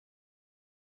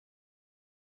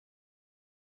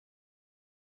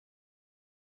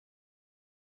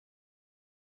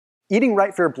Eating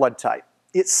right for your blood type.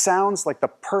 It sounds like the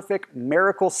perfect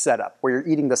miracle setup where you're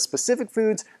eating the specific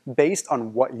foods based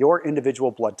on what your individual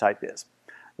blood type is.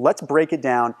 Let's break it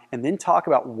down and then talk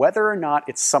about whether or not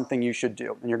it's something you should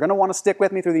do. And you're going to want to stick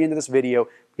with me through the end of this video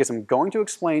because I'm going to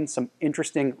explain some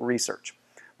interesting research.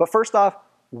 But first off,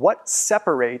 what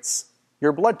separates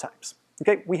your blood types?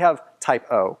 Okay, we have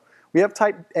type O, we have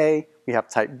type A, we have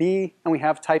type B, and we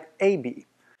have type AB.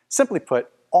 Simply put,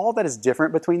 all that is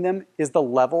different between them is the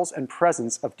levels and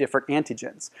presence of different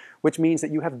antigens, which means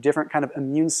that you have different kind of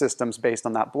immune systems based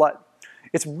on that blood.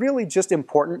 It's really just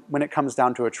important when it comes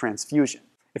down to a transfusion.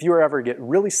 If you ever get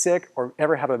really sick or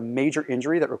ever have a major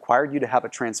injury that required you to have a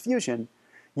transfusion,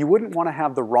 you wouldn't want to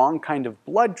have the wrong kind of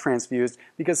blood transfused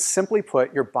because simply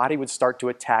put, your body would start to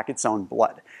attack its own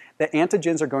blood. The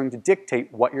antigens are going to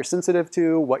dictate what you're sensitive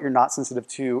to, what you're not sensitive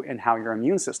to, and how your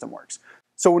immune system works.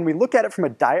 So when we look at it from a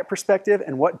diet perspective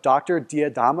and what Dr.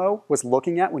 D'Adamo was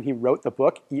looking at when he wrote the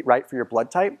book, Eat Right for Your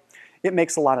Blood Type, it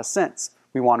makes a lot of sense.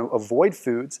 We want to avoid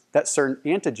foods that certain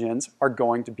antigens are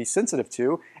going to be sensitive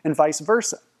to and vice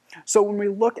versa. So when we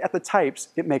look at the types,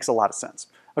 it makes a lot of sense.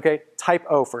 Okay, type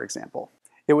O, for example.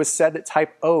 It was said that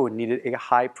type O needed a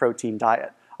high protein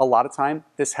diet. A lot of time,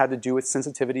 this had to do with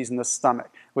sensitivities in the stomach.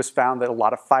 It was found that a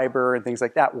lot of fiber and things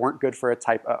like that weren't good for a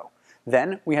type O.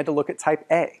 Then we had to look at type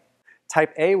A.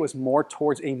 Type A was more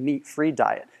towards a meat-free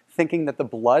diet, thinking that the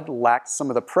blood lacked some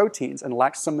of the proteins and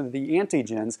lacked some of the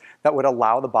antigens that would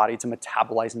allow the body to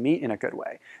metabolize meat in a good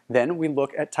way. Then we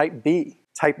look at type B.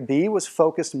 Type B was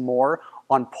focused more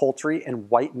on poultry and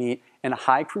white meat and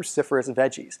high cruciferous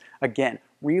veggies, again,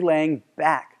 relaying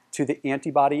back to the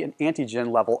antibody and antigen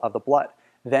level of the blood.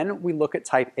 Then we look at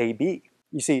type AB.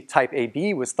 You see, type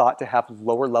AB was thought to have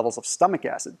lower levels of stomach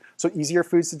acid, so easier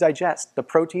foods to digest. The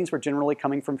proteins were generally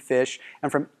coming from fish and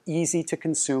from easy to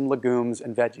consume legumes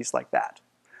and veggies like that.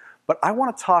 But I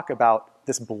want to talk about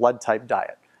this blood type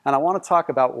diet, and I want to talk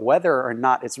about whether or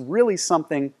not it's really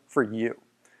something for you.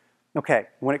 Okay,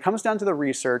 when it comes down to the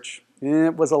research,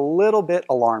 it was a little bit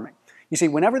alarming. You see,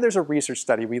 whenever there's a research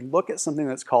study, we look at something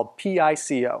that's called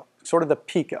PICO, sort of the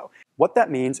PICO. What that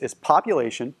means is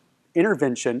population,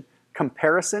 intervention,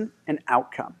 comparison, and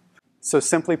outcome. So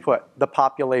simply put, the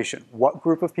population, what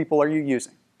group of people are you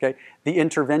using? Okay? The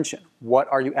intervention, what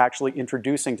are you actually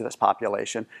introducing to this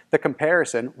population? The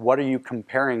comparison, what are you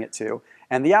comparing it to?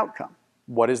 And the outcome,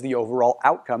 what is the overall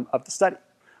outcome of the study?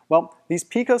 Well, these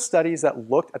PICO studies that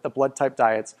looked at the blood type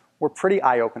diets were pretty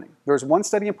eye-opening. There was one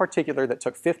study in particular that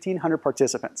took 1,500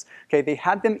 participants. Okay? They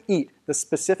had them eat the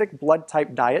specific blood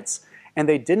type diets, and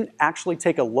they didn't actually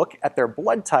take a look at their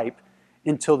blood type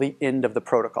until the end of the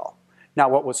protocol. Now,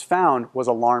 what was found was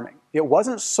alarming. It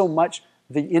wasn't so much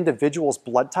the individual's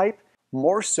blood type,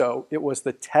 more so it was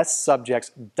the test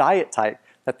subject's diet type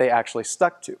that they actually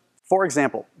stuck to. For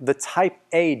example, the type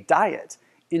A diet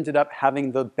ended up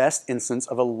having the best instance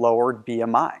of a lowered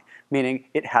BMI, meaning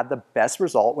it had the best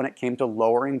result when it came to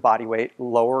lowering body weight,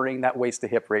 lowering that waist to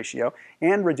hip ratio,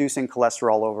 and reducing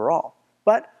cholesterol overall.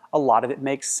 But a lot of it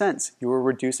makes sense. You were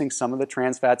reducing some of the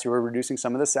trans fats, you were reducing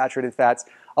some of the saturated fats.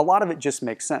 A lot of it just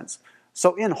makes sense.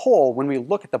 So in whole, when we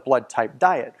look at the blood type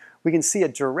diet, we can see a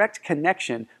direct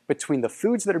connection between the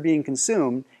foods that are being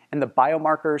consumed and the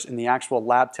biomarkers and the actual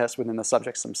lab tests within the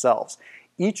subjects themselves.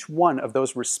 Each one of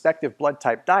those respective blood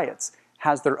type diets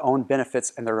has their own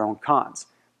benefits and their own cons.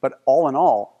 But all in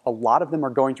all, a lot of them are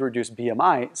going to reduce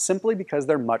BMI simply because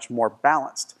they're much more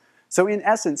balanced. So in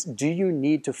essence, do you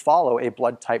need to follow a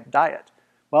blood type diet?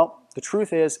 Well, the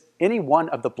truth is, any one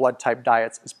of the blood type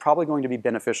diets is probably going to be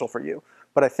beneficial for you.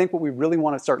 But I think what we really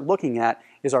want to start looking at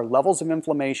is our levels of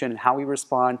inflammation and how we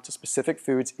respond to specific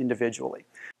foods individually.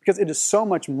 Because it is so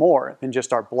much more than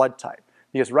just our blood type.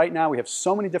 Because right now we have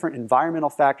so many different environmental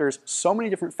factors, so many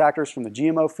different factors from the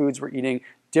GMO foods we're eating,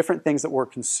 different things that we're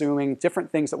consuming, different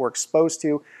things that we're exposed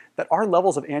to, that our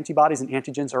levels of antibodies and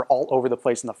antigens are all over the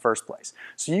place in the first place.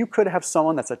 So you could have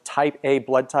someone that's a type A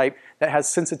blood type that has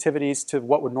sensitivities to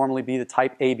what would normally be the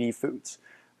type AB foods.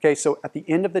 Okay, so at the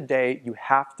end of the day, you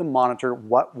have to monitor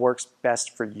what works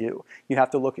best for you. You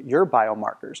have to look at your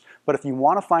biomarkers. But if you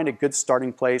want to find a good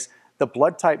starting place, the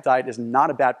blood type diet is not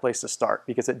a bad place to start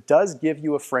because it does give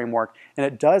you a framework and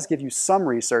it does give you some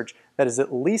research that is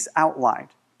at least outlined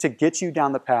to get you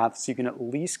down the path so you can at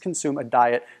least consume a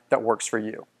diet that works for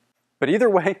you. But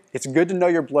either way, it's good to know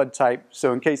your blood type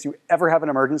so in case you ever have an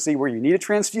emergency where you need a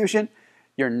transfusion,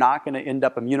 you're not going to end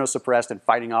up immunosuppressed and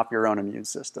fighting off your own immune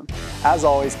system. As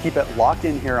always, keep it locked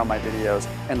in here on my videos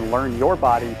and learn your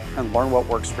body and learn what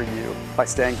works for you by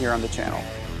staying here on the channel.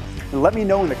 And let me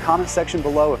know in the comment section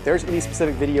below if there's any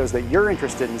specific videos that you're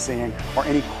interested in seeing or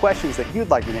any questions that you'd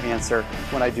like me to answer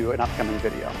when I do an upcoming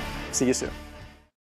video. See you soon.